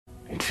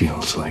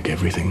feels like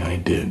everything I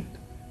did,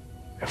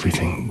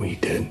 everything we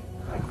did,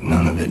 like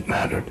none of it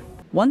mattered.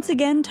 Once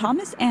again,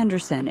 Thomas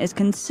Anderson is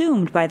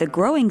consumed by the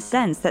growing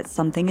sense that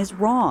something is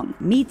wrong,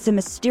 meets a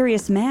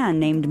mysterious man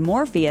named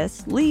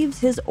Morpheus, leaves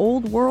his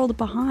old world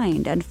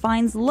behind, and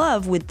finds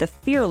love with the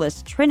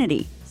fearless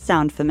Trinity.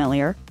 Sound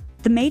familiar?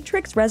 The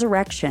Matrix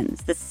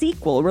Resurrections, the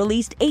sequel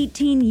released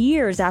 18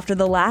 years after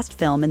the last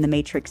film in the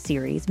Matrix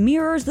series,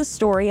 mirrors the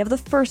story of the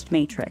first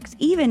Matrix,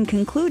 even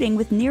concluding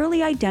with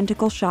nearly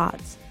identical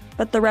shots.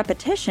 But the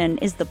repetition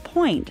is the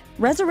point.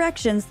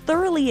 Resurrections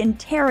thoroughly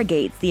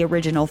interrogates the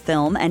original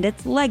film and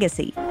its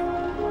legacy.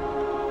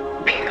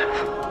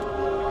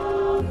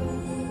 Beautiful.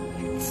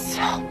 It's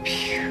so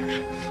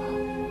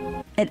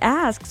beautiful. It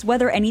asks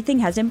whether anything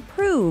has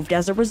improved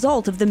as a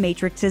result of the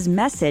Matrix's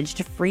message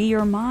to free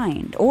your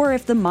mind, or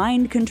if the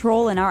mind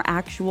control in our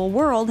actual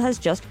world has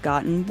just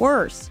gotten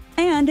worse.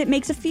 And it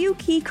makes a few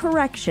key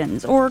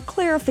corrections or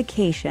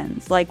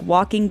clarifications, like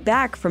walking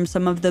back from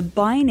some of the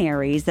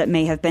binaries that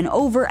may have been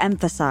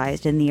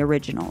overemphasized in the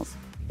originals.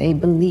 They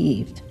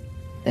believed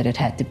that it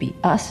had to be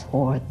us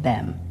or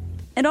them.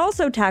 It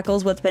also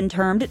tackles what's been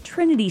termed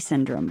Trinity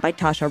Syndrome by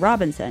Tasha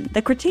Robinson,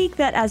 the critique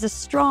that as a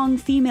strong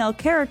female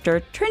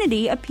character,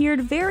 Trinity appeared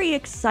very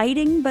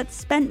exciting but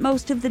spent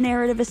most of the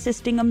narrative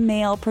assisting a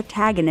male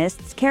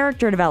protagonist's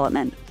character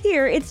development.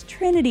 Here, it's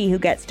Trinity who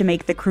gets to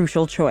make the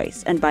crucial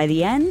choice, and by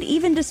the end,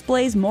 even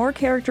displays more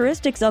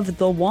characteristics of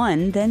the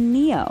One than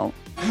Neo.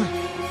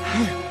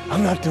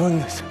 I'm not doing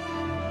this.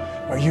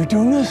 Are you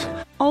doing this?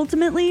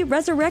 Ultimately,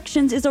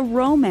 Resurrections is a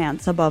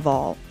romance above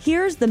all.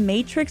 Here's the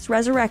Matrix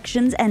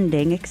Resurrections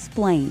ending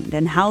explained,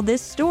 and how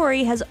this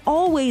story has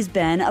always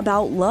been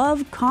about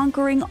love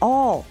conquering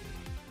all.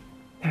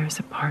 There's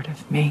a part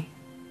of me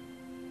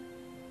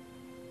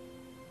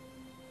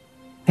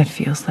that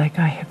feels like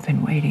I have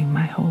been waiting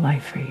my whole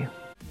life for you.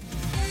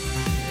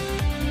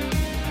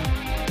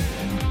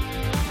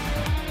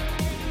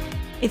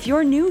 If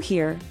you're new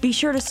here, be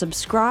sure to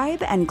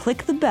subscribe and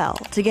click the bell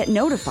to get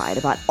notified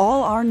about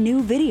all our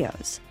new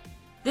videos.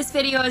 This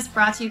video is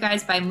brought to you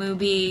guys by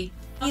Mubi.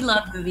 We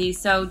love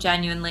movies, so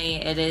genuinely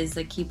it is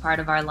a key part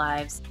of our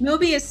lives.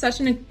 Mubi is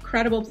such an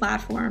incredible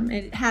platform.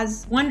 It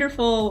has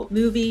wonderful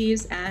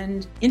movies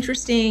and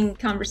interesting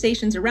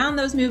conversations around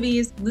those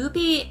movies.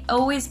 Mubi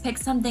always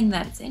picks something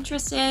that's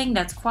interesting,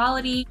 that's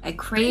quality. I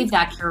crave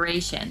that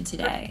curation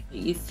today.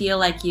 You feel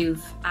like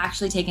you've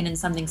actually taken in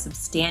something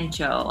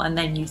substantial, and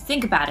then you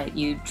think about it,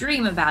 you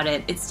dream about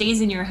it, it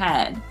stays in your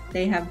head.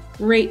 They have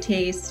great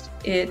taste.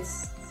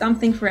 It's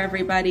something for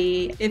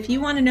everybody. If you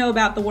want to know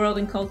about the world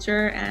and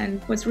culture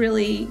and what's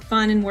really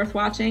fun and worth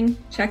watching,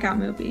 check out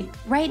Mubi.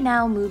 Right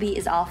now, Mubi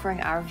is offering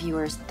our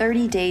viewers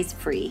 30 days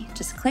free.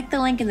 Just click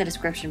the link in the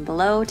description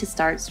below to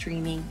start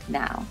streaming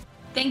now.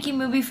 Thank you,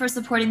 Mubi, for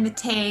supporting The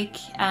Take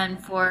and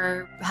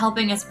for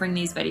helping us bring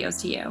these videos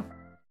to you.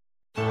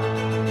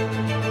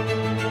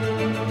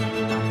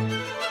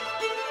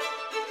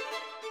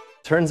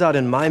 Turns out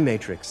in my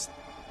Matrix,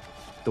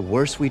 the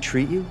worse we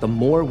treat you, the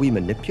more we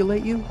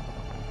manipulate you,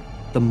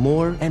 the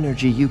more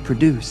energy you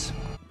produce.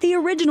 The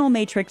original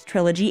Matrix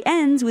trilogy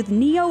ends with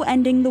Neo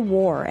ending the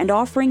war and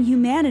offering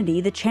humanity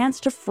the chance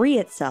to free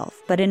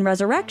itself. But in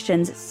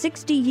Resurrections,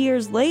 60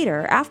 years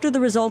later, after the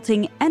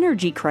resulting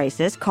energy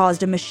crisis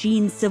caused a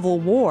machine civil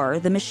war,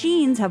 the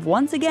machines have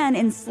once again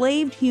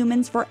enslaved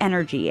humans for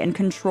energy and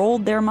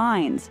controlled their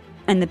minds.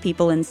 And the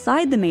people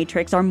inside the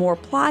Matrix are more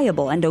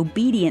pliable and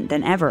obedient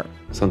than ever.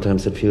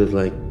 Sometimes it feels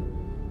like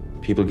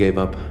people gave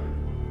up.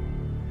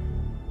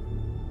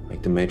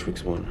 Like the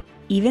Matrix won.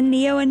 Even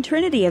Neo and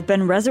Trinity have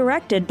been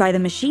resurrected by the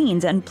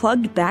machines and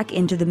plugged back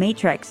into the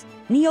Matrix.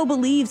 Neo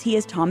believes he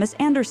is Thomas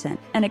Anderson,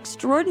 an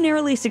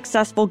extraordinarily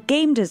successful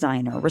game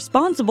designer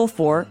responsible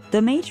for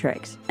The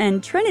Matrix.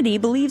 And Trinity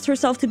believes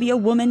herself to be a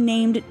woman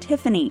named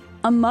Tiffany,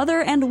 a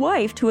mother and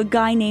wife to a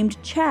guy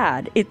named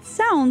Chad. It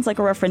sounds like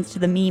a reference to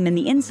the meme in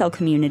the incel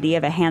community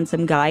of a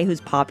handsome guy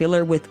who's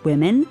popular with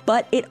women,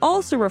 but it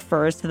also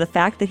refers to the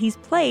fact that he's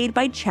played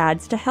by Chad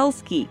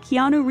Stahelski,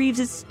 Keanu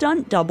Reeves'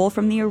 stunt double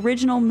from the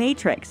original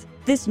Matrix.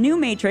 This new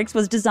Matrix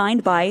was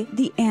designed by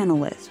the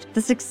Analyst,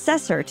 the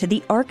successor to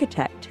the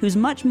Architect, who's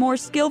much more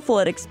skillful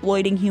at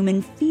exploiting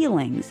human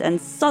feelings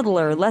and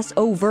subtler, less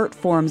overt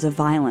forms of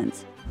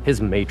violence.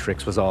 His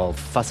Matrix was all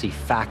fussy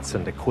facts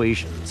and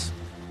equations.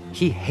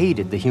 He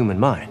hated the human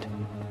mind.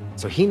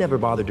 So he never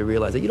bothered to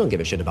realize that you don't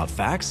give a shit about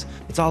facts.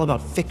 It's all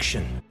about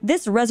fiction.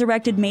 This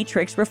resurrected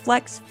Matrix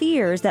reflects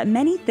fears that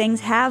many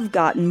things have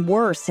gotten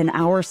worse in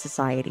our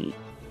society.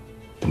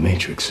 The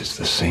Matrix is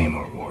the same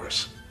or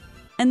worse.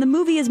 And the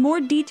movie is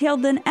more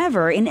detailed than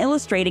ever in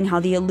illustrating how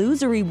the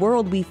illusory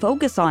world we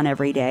focus on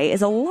every day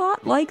is a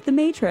lot like the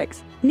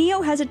Matrix.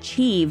 Neo has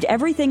achieved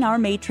everything our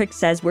Matrix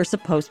says we're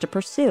supposed to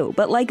pursue,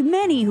 but like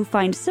many who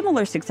find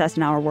similar success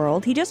in our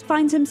world, he just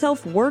finds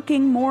himself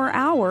working more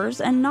hours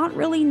and not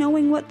really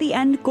knowing what the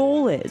end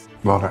goal is.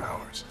 A lot of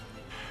hours.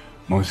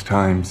 Most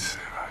times,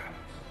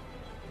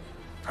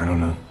 I don't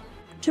know.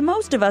 To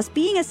most of us,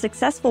 being a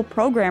successful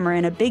programmer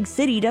in a big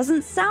city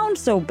doesn't sound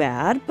so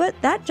bad, but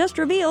that just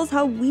reveals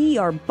how we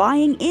are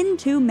buying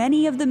into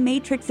many of the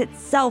Matrix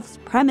itself's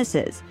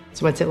premises.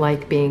 So what's it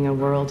like being a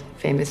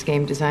world-famous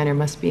game designer?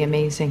 Must be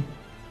amazing.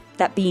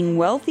 That being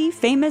wealthy,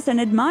 famous, and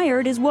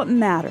admired is what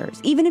matters,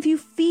 even if you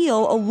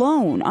feel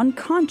alone,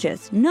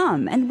 unconscious,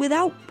 numb, and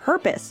without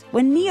purpose.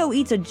 When Neo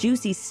eats a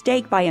juicy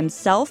steak by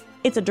himself,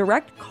 it's a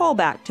direct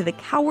callback to the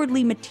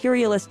cowardly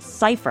materialist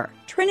Cypher.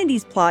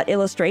 Trinity's plot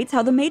illustrates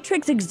how the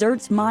Matrix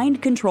exerts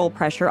mind control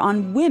pressure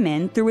on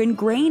women through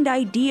ingrained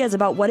ideas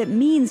about what it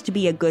means to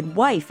be a good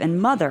wife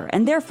and mother,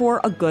 and therefore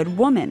a good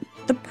woman.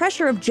 The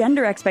pressure of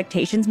gender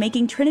expectations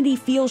making Trinity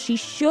feel she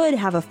should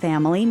have a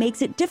family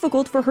makes it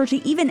difficult for her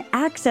to even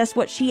access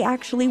what she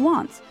actually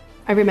wants.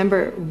 I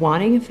remember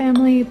wanting a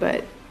family,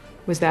 but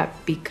was that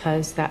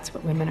because that's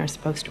what women are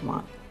supposed to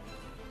want?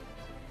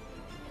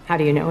 How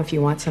do you know if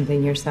you want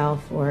something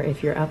yourself or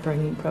if your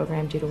upbringing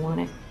programmed you to want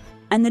it?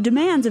 And the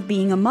demands of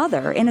being a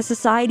mother in a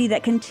society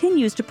that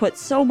continues to put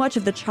so much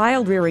of the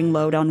child-rearing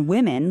load on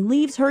women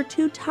leaves her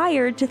too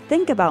tired to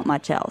think about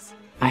much else.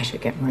 I should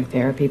get more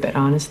therapy, but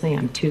honestly,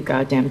 I'm too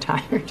goddamn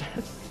tired.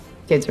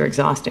 Kids are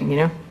exhausting, you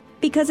know?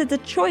 Because it's a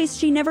choice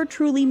she never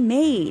truly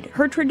made.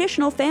 Her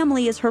traditional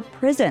family is her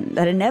prison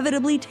that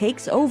inevitably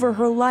takes over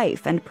her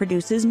life and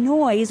produces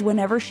noise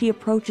whenever she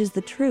approaches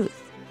the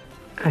truth.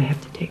 I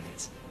have to take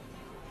this.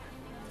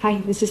 Hi,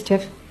 this is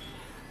Tiff.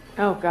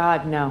 Oh,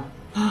 God, no.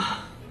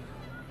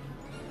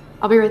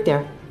 I'll be right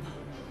there.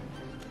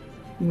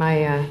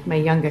 My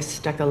youngest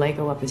stuck a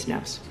Lego up his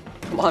nose.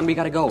 Come on, we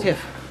gotta go.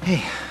 Tiff,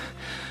 hey.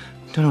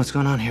 Don't know what's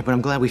going on here, but I'm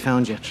glad we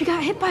found you. She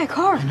got hit by a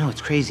car. I know, it's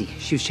crazy.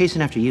 She was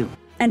chasing after you.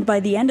 And by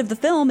the end of the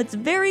film, it's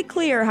very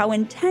clear how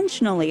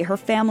intentionally her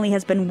family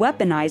has been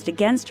weaponized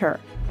against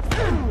her.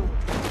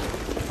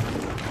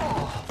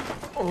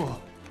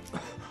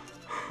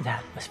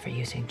 That was for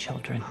using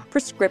children.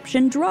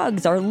 Prescription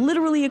drugs are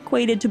literally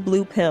equated to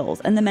blue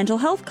pills, and the mental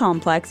health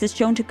complex is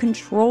shown to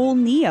control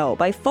Neo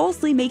by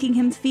falsely making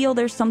him feel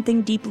there's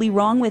something deeply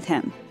wrong with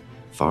him.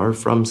 Far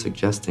from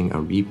suggesting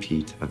a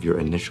repeat of your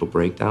initial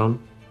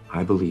breakdown,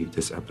 I believe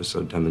this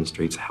episode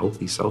demonstrates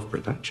healthy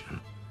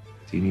self-protection.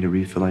 Do you need a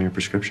refill on your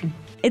prescription?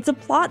 It's a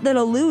plot that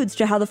alludes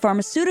to how the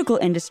pharmaceutical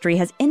industry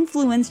has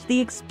influenced the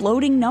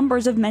exploding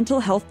numbers of mental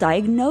health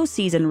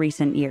diagnoses in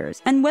recent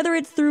years. And whether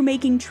it's through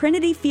making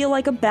Trinity feel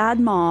like a bad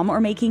mom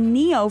or making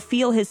Neo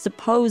feel his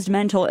supposed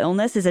mental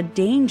illness is a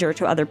danger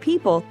to other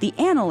people, the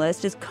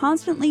analyst is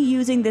constantly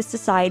using this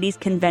society's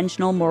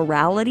conventional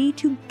morality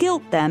to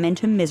guilt them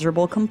into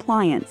miserable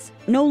compliance.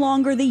 No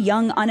longer the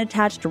young,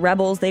 unattached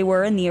rebels they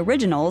were in the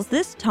originals,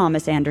 this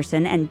Thomas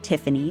Anderson and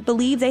Tiffany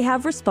believe they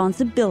have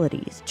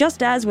responsibilities.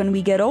 Just as when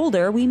we get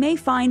older, we may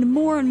find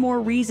more and more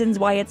reasons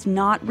why it's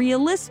not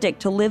realistic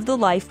to live the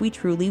life we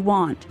truly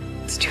want.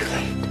 It's too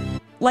late.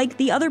 Like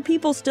the other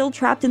people still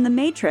trapped in the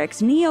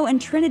Matrix, Neo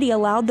and Trinity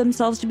allowed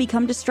themselves to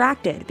become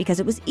distracted because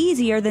it was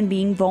easier than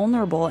being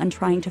vulnerable and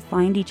trying to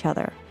find each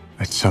other.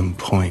 At some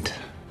point,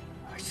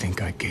 I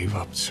think I gave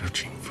up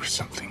searching for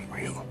something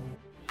real.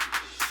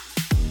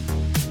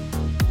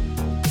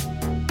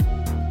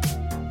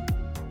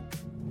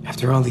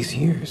 After all these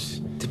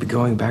years, to be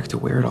going back to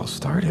where it all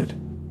started.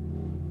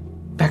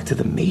 Back to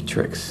the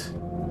Matrix.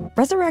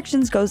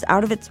 Resurrections goes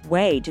out of its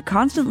way to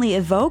constantly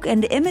evoke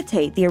and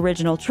imitate the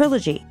original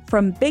trilogy.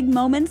 From big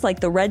moments like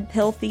the Red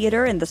Pill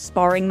Theater and the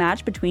sparring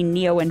match between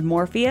Neo and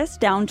Morpheus,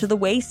 down to the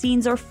way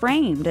scenes are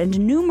framed and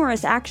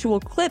numerous actual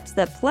clips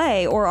that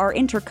play or are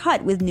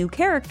intercut with new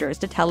characters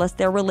to tell us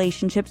their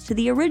relationships to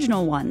the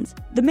original ones.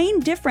 The main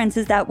difference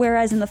is that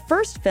whereas in the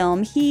first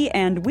film he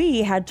and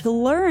we had to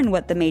learn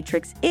what the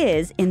Matrix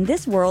is, in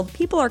this world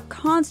people are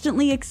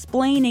constantly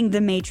explaining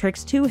the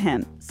Matrix to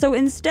him. So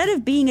instead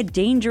of being a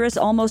dangerous,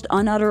 almost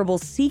unutterable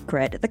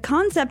secret, the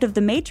concept of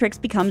the Matrix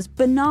becomes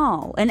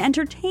banal, an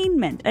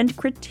entertainment and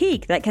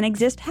critique that can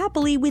exist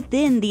happily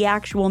within the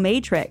actual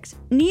Matrix.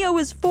 Neo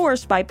is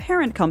forced by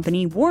parent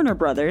company Warner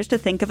Brothers to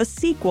think of a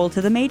sequel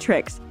to The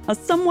Matrix, a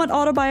somewhat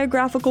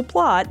autobiographical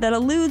plot that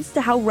alludes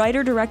to how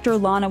writer-director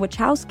Lana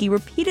Wachowski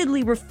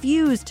repeatedly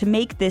refused to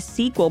make this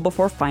sequel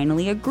before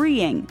finally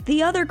agreeing.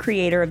 The other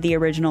creator of the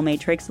original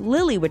Matrix,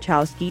 Lily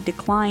Wachowski,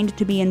 declined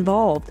to be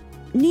involved.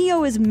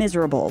 Neo is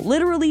miserable,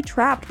 literally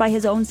trapped by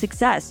his own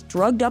success,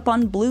 drugged up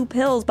on blue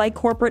pills by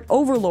corporate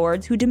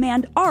overlords who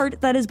demand art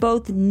that is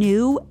both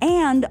new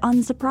and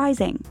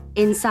unsurprising.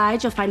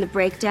 Inside, you'll find the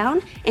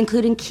breakdown,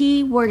 including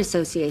key word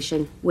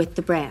association with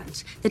the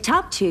brand. The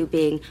top two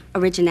being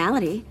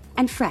originality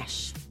and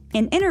fresh.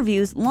 In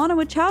interviews, Lana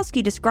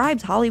Wachowski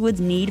describes Hollywood's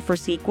need for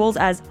sequels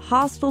as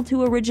hostile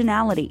to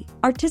originality.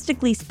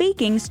 Artistically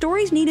speaking,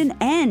 stories need an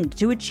end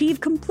to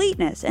achieve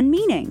completeness and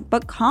meaning,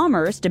 but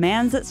commerce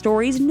demands that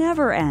stories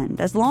never end,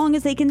 as long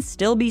as they can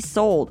still be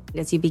sold.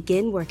 As you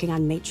begin working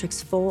on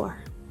Matrix 4.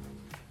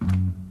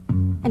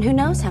 And who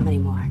knows how many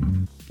more.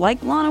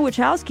 Like Lana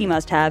Wachowski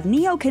must have,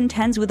 Neo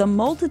contends with a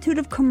multitude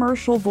of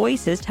commercial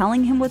voices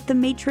telling him what the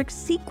Matrix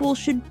sequel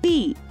should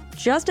be.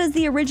 just as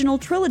the original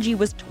trilogy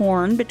was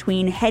torn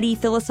between heady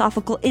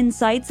philosophical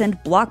insights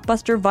and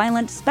blockbuster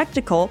violent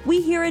spectacle,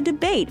 we hear a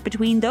debate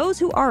between those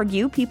who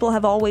argue people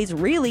have always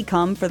really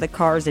come for the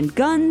cars and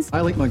guns.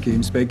 I like my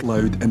games big,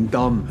 loud, and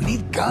dumb. We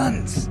need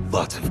guns.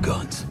 Lots of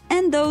guns.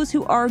 And those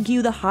who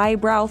argue the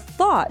highbrow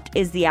thought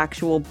is the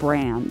actual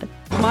brand.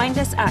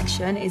 Mindless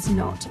action is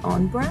not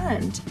on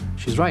brand.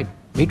 She's right.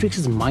 Matrix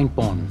is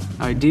mind-born.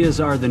 Ideas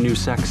are the new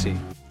sexy.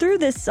 Through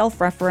this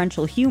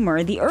self-referential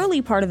humor, the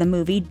early part of the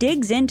movie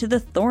digs into the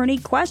thorny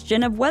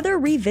question of whether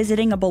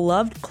revisiting a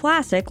beloved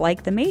classic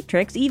like The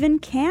Matrix even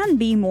can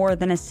be more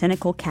than a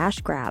cynical cash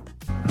grab.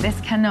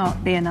 This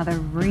cannot be another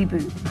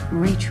reboot,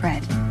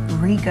 retread,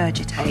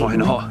 regurgitate. Why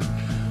not?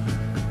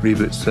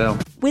 Reboots sell.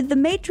 With The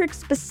Matrix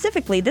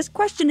specifically, this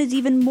question is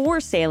even more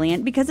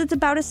salient because it's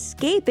about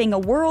escaping a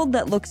world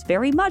that looks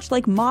very much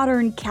like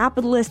modern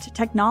capitalist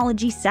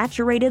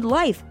technology-saturated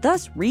life.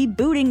 Thus,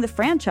 rebooting the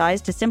franchise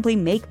to simply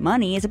make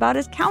money is about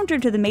as counter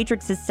to The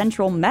Matrix's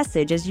central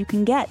message as you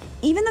can get.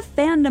 Even the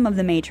fandom of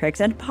The Matrix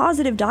and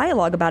positive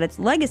dialogue about its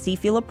legacy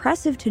feel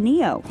oppressive to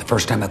Neo. The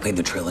first time I played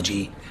the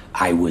trilogy,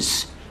 I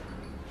was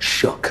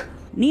shook.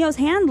 Neo's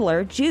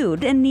handler,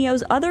 Jude, and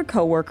Neo's other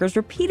co-workers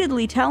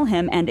repeatedly tell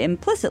him, and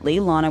implicitly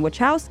Lana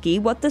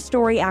Wachowski, what the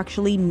story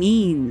actually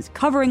means,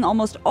 covering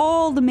almost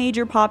all the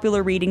major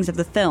popular readings of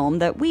the film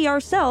that we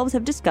ourselves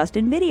have discussed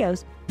in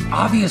videos.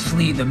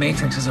 Obviously, The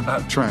Matrix is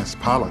about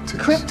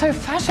trans-politics.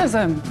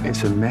 Crypto-fascism.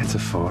 It's a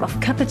metaphor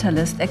Of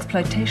capitalist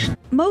exploitation.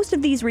 Most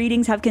of these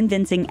readings have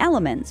convincing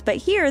elements, but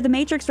here The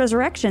Matrix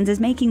Resurrections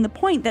is making the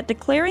point that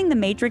declaring The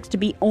Matrix to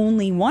be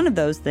only one of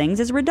those things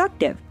is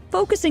reductive.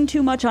 Focusing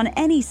too much on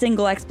any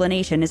single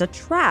explanation is a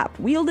trap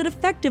wielded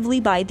effectively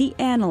by the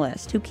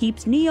analyst, who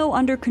keeps Neo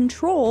under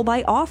control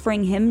by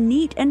offering him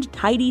neat and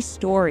tidy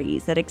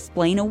stories that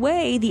explain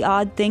away the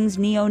odd things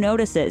Neo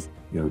notices.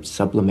 Your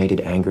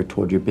sublimated anger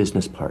toward your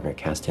business partner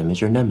cast him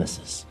as your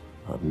nemesis.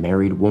 A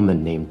married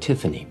woman named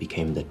Tiffany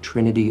became the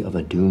Trinity of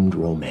a doomed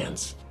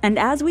romance. And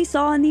as we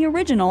saw in the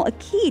original, a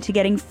key to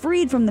getting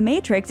freed from the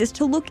Matrix is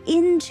to look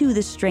into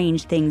the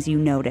strange things you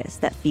notice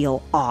that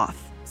feel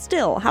off.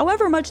 Still,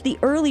 however much the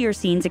earlier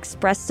scenes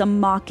express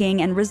some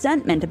mocking and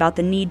resentment about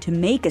the need to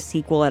make a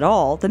sequel at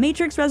all, The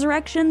Matrix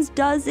Resurrections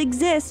does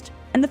exist,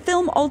 and the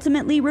film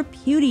ultimately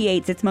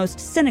repudiates its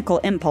most cynical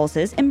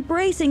impulses,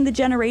 embracing the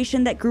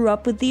generation that grew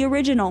up with the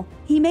original.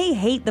 He may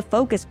hate the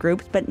focus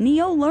groups, but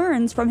Neo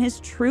learns from his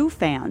true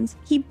fans.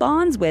 He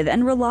bonds with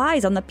and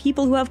relies on the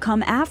people who have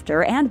come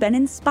after and been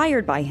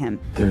inspired by him.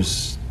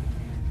 There's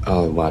a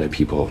lot of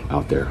people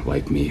out there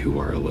like me who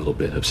are a little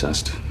bit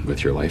obsessed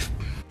with your life.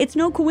 It's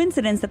no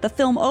coincidence that the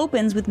film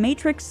opens with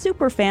Matrix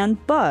superfan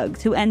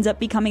Bugs, who ends up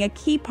becoming a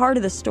key part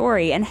of the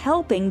story and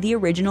helping the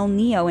original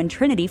Neo and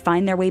Trinity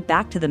find their way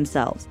back to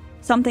themselves,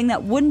 something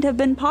that wouldn't have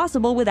been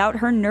possible without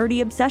her nerdy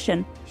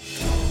obsession.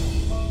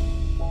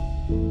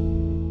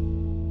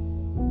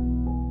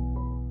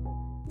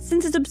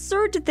 Since it's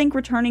absurd to think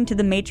returning to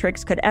The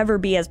Matrix could ever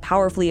be as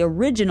powerfully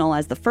original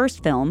as the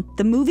first film,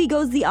 the movie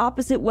goes the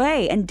opposite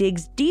way and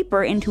digs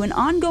deeper into an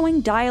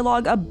ongoing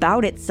dialogue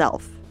about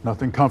itself.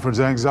 Nothing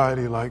comforts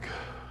anxiety like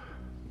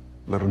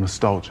a little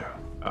nostalgia.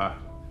 I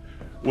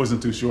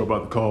wasn't too sure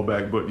about the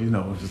callback, but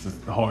it's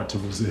just hard to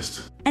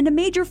resist. And a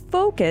major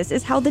focus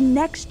is how the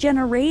next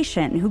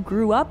generation who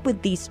grew up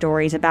with these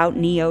stories about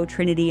Neo,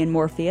 Trinity, and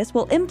Morpheus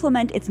will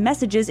implement its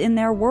messages in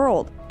their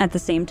world. At the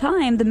same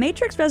time, The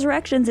Matrix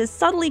Resurrections is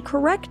subtly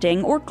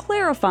correcting or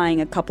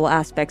clarifying a couple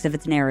aspects of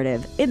its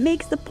narrative. It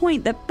makes the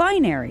point that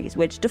binaries,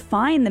 which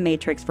define the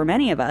Matrix for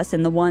many of us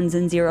in the ones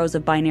and zeros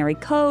of binary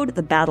code,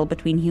 the battle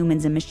between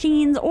humans and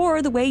machines,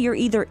 or the way you're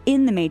either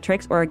in the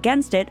Matrix or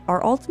against it,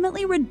 are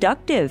ultimately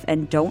reductive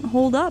and don't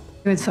hold up.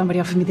 When somebody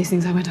offered me these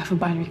things, I went off of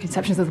binary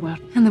conceptions of the world.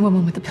 And the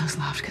woman with the pills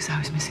laughed because I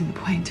was missing the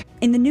point.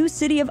 In the new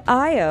city of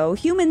Io,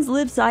 humans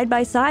live side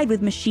by side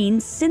with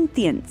machines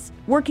synthients,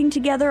 working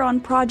together on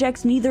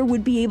projects neither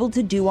would be able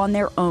to do on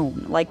their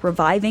own, like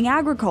reviving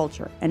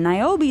agriculture. And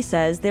Niobe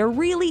says there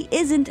really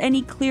isn't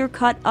any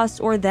clear-cut us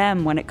or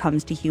them when it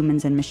comes to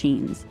humans and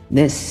machines.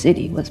 This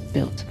city was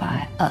built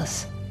by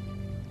us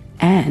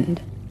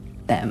and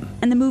them.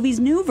 And the movie's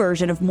new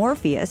version of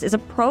Morpheus is a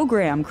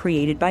program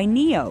created by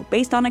Neo,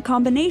 based on a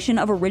combination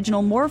of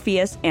original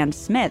Morpheus and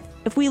Smith.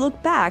 If we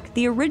look back,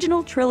 the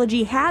original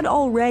trilogy had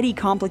already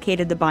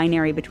complicated the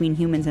binary between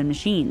humans and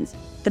machines.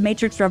 The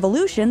Matrix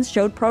Revolutions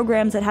showed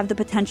programs that have the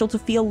potential to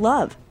feel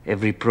love.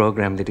 Every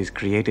program that is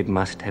created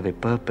must have a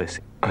purpose.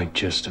 I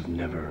just have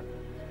never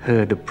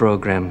heard a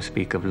program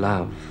speak of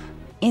love.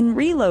 In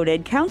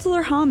Reloaded,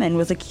 Counselor Hammond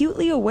was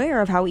acutely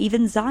aware of how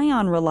even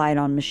Zion relied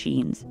on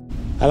machines.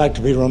 I like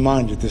to be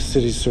reminded this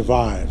city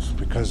survives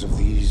because of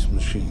these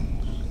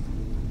machines.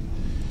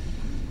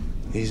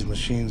 These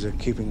machines are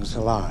keeping us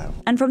alive.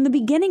 And from the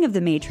beginning of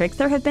The Matrix,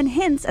 there have been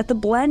hints at the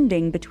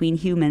blending between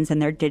humans and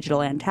their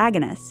digital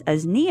antagonists,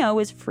 as Neo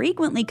is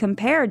frequently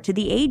compared to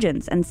the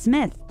agents and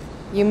Smith.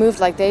 You move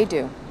like they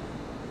do.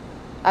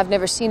 I've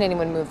never seen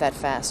anyone move that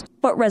fast.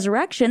 But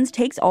Resurrections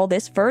takes all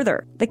this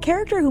further. The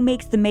character who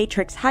makes the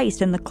Matrix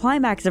heist and the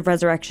climax of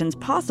Resurrections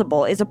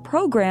possible is a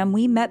program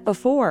we met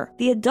before,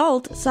 the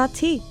adult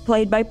Sati,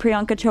 played by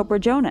Priyanka Chopra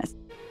Jonas.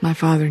 My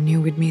father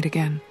knew we'd meet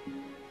again,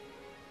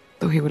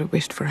 though he would have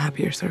wished for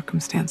happier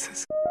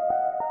circumstances.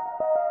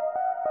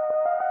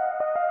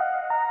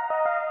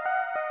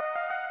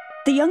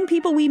 The young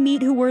people we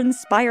meet who were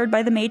inspired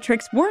by the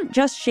Matrix weren't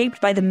just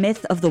shaped by the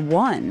myth of the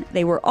One,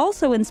 they were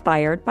also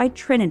inspired by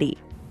Trinity.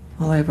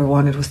 All I ever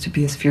wanted was to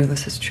be as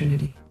fearless as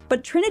Trinity.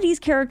 But Trinity's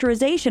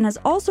characterization has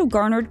also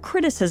garnered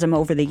criticism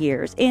over the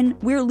years. In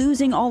We're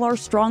Losing All Our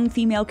Strong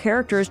Female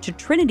Characters to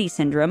Trinity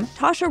Syndrome,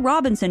 Tasha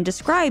Robinson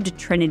described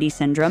Trinity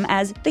Syndrome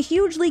as the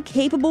hugely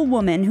capable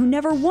woman who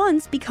never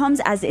once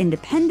becomes as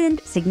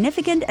independent,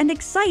 significant, and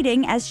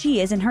exciting as she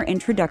is in her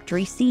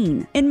introductory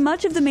scene. In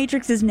much of the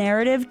Matrix's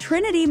narrative,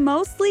 Trinity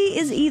mostly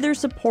is either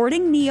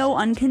supporting Neo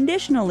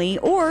unconditionally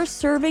or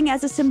serving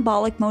as a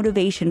symbolic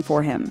motivation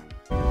for him.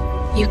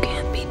 You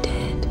can't be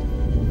dead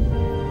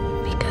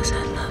because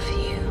I love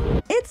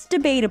you. It's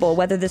debatable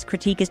whether this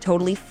critique is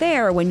totally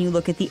fair when you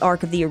look at the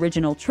arc of the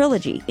original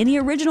trilogy. In the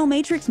original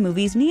Matrix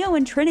movies, Neo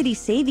and Trinity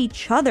save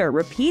each other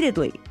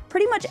repeatedly.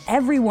 Pretty much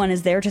everyone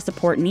is there to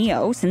support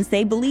Neo since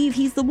they believe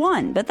he's the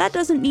one, but that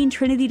doesn't mean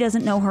Trinity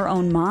doesn't know her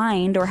own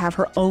mind or have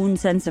her own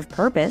sense of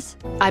purpose.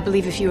 I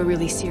believe if you are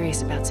really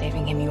serious about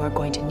saving him, you are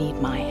going to need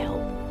my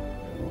help.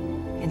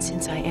 And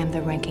since I am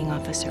the ranking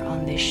officer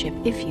on this ship,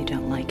 if you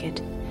don't like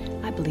it,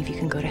 I believe you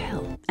can go to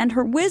hell. And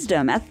her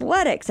wisdom,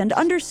 athletics, and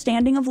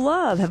understanding of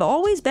love have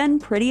always been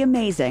pretty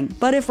amazing.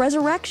 But if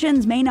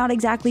Resurrections may not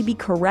exactly be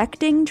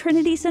correcting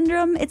Trinity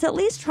Syndrome, it's at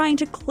least trying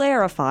to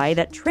clarify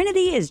that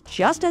Trinity is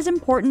just as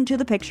important to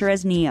the picture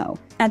as Neo.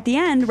 At the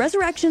end,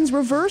 Resurrections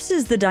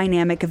reverses the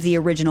dynamic of the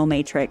original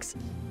Matrix.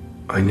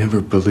 I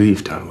never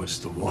believed I was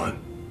the one.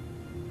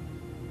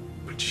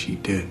 But she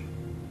did.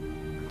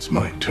 It's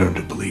my turn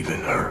to believe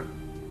in her.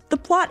 The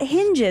plot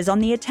hinges on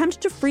the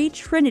attempt to free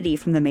Trinity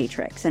from the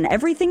Matrix, and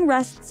everything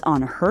rests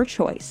on her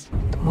choice.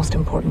 The most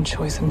important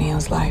choice in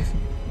Neo's life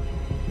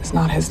is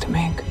not his to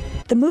make.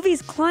 The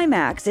movie's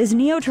climax is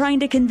Neo trying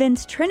to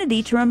convince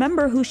Trinity to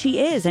remember who she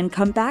is and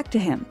come back to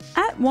him.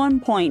 At one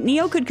point,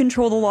 Neo could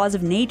control the laws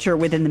of nature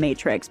within the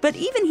Matrix, but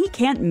even he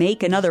can't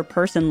make another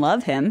person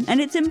love him,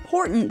 and it's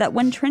important that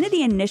when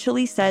Trinity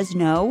initially says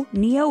no,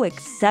 Neo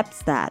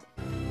accepts that.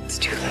 It's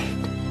too late.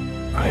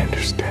 I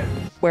understand.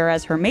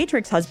 Whereas her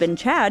Matrix husband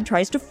Chad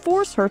tries to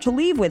force her to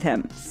leave with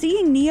him.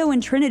 Seeing Neo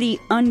and Trinity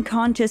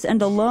unconscious and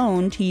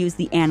alone, to use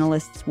the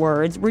analyst's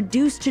words,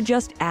 reduced to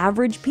just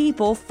average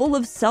people full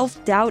of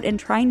self-doubt and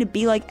trying to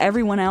be like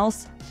everyone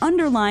else,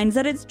 underlines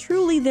that it's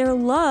truly their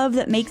love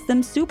that makes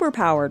them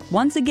superpowered.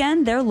 Once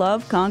again, their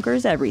love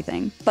conquers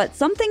everything. But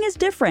something is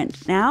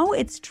different. Now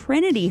it's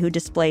Trinity who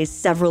displays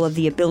several of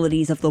the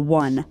abilities of the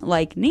One.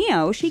 Like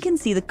Neo, she can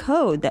see the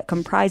code that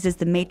comprises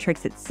the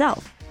Matrix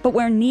itself. But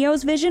where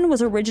Neo's vision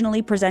was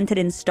originally presented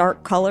in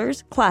stark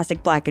colors,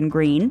 classic black and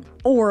green,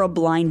 or a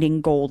blinding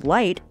gold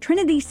light,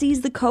 Trinity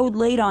sees the code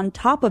laid on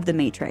top of the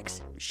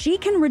Matrix. She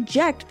can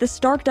reject the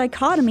stark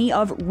dichotomy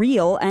of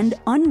real and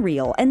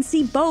unreal and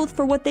see both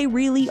for what they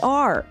really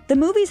are. The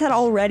movies had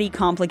already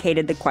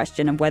complicated the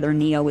question of whether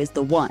Neo is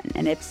the One,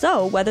 and if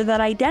so, whether that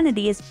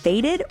identity is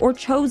fated or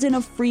chosen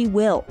of free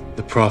will.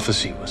 The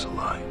prophecy was a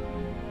lie.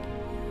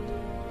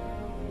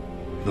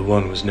 The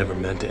One was never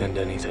meant to end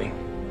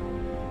anything.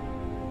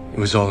 It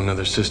was all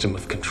another system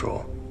of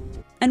control.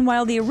 And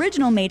while the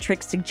original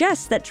Matrix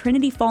suggests that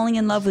Trinity falling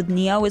in love with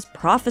Neo is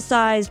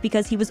prophesized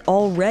because he was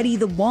already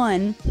the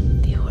One,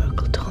 The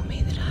Oracle told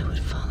me that I would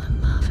fall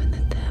in love and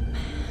that the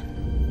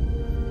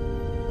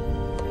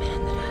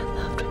man that I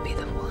loved would be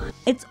the one.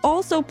 it's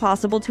also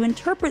possible to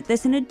interpret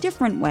this in a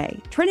different way.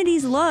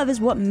 Trinity's love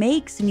is what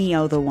makes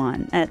Neo the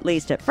One, at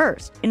least at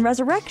first. In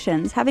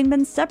Resurrections, having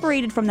been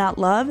separated from that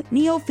love,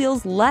 Neo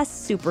feels less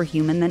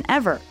superhuman than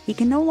ever. He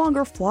can no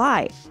longer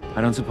fly.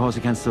 I don't suppose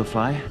he can still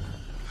fly?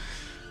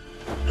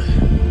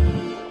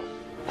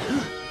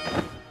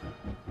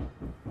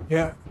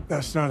 Yeah,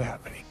 that's not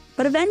happening.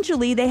 But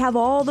eventually, they have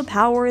all the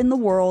power in the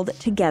world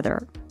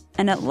together.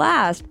 And at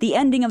last, the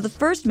ending of the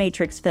first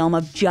Matrix film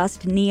of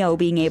just Neo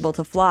being able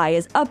to fly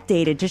is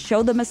updated to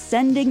show them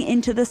ascending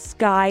into the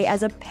sky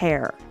as a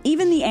pair.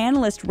 Even the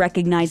analyst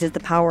recognizes the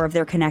power of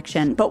their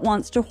connection, but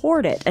wants to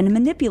hoard it and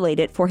manipulate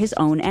it for his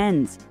own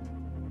ends.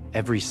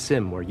 Every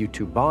sim where you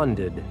two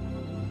bonded,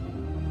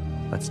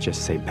 let's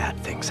just say bad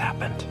things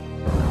happened.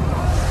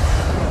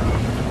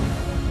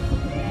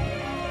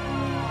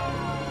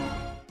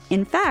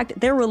 In fact,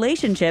 their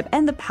relationship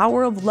and the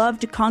power of love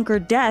to conquer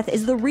death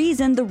is the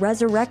reason the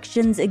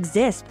Resurrections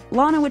exist.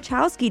 Lana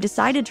Wachowski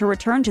decided to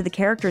return to the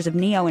characters of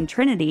Neo and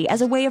Trinity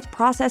as a way of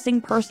processing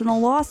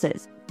personal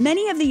losses.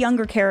 Many of the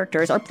younger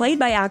characters are played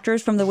by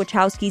actors from the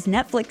Wachowskis'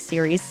 Netflix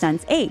series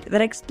Sense8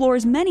 that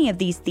explores many of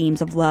these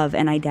themes of love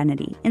and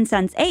identity. In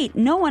Sense8,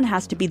 no one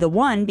has to be the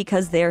one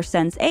because their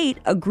Sense8,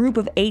 a group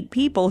of 8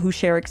 people who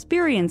share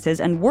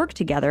experiences and work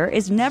together,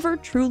 is never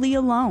truly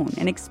alone,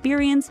 an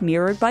experience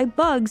mirrored by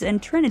Bugs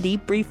and Trinity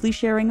briefly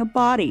sharing a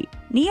body.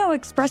 Neo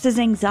expresses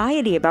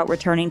anxiety about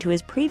returning to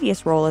his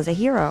previous role as a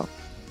hero.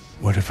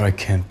 What if I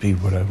can't be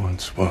what I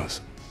once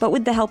was? But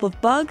with the help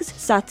of Bugs,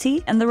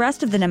 Satsi, and the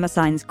rest of the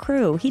Nemesine's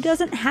crew, he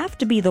doesn't have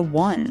to be the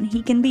one,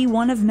 he can be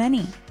one of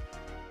many.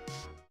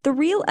 The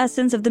real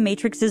essence of The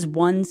Matrix's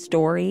one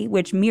story,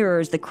 which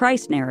mirrors the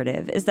Christ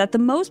narrative, is that the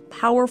most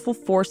powerful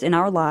force in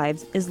our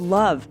lives is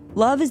love.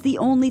 Love is the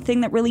only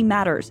thing that really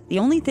matters, the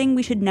only thing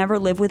we should never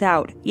live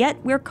without.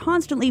 Yet, we're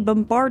constantly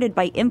bombarded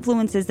by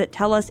influences that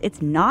tell us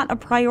it's not a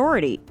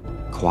priority.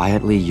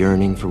 Quietly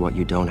yearning for what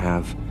you don't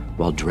have,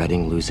 while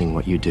dreading losing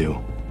what you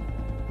do.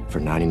 For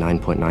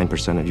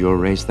 99.9% of your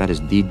race, that is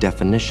the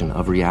definition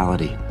of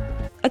reality.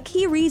 A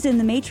key reason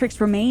The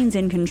Matrix remains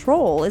in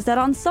control is that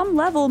on some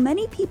level,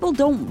 many people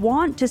don't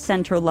want to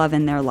center love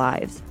in their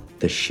lives.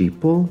 The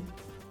sheeple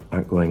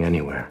aren't going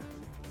anywhere.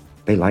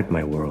 They like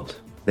my world.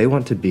 They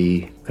want to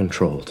be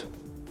controlled.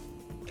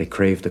 They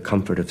crave the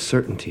comfort of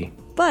certainty.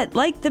 But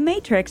like The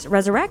Matrix,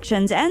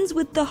 Resurrections ends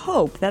with the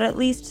hope that at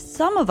least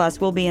some of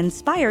us will be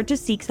inspired to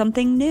seek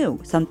something new,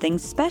 something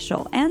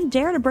special, and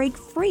dare to break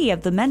free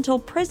of the mental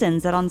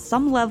prisons that on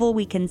some level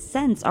we can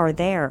sense are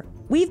there.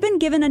 We've been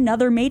given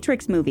another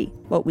Matrix movie.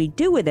 What we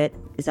do with it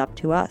is up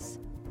to us.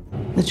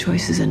 The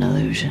choice is an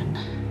illusion.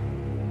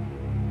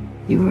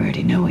 You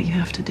already know what you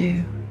have to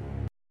do.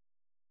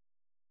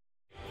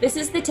 This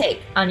is The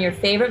Take on your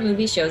favorite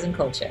movie, shows, and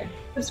culture.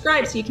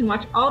 Subscribe so you can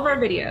watch all of our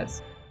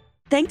videos.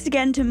 Thanks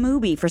again to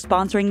Mubi for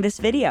sponsoring this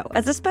video.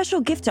 As a special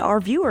gift to our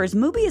viewers,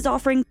 Mubi is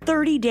offering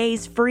 30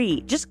 days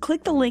free. Just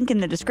click the link in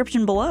the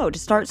description below to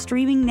start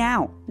streaming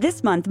now.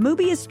 This month,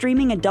 Mubi is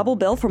streaming a double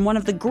bill from one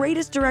of the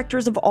greatest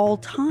directors of all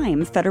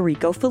time,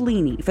 Federico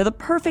Fellini. For the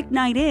perfect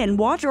night in,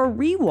 watch or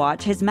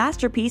rewatch his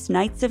masterpiece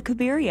Nights of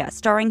Cabiria,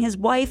 starring his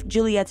wife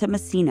Giulietta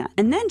Messina.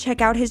 And then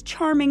check out his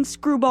charming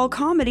screwball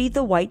comedy,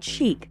 The White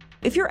Sheik.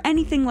 If you're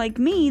anything like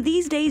me,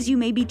 these days you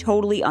may be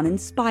totally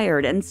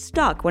uninspired and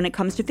stuck when it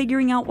comes to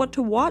figuring out what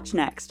to watch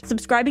next.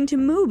 Subscribing to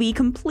Mubi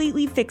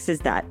completely fixes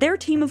that. Their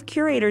team of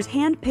curators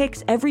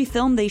handpicks every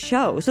film they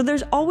show, so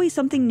there's always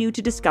something new to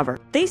discover.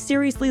 They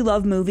seriously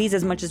love movies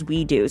as much as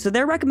we do, so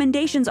their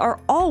recommendations are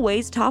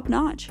always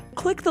top-notch.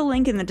 Click the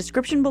link in the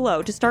description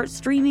below to start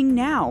streaming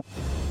now.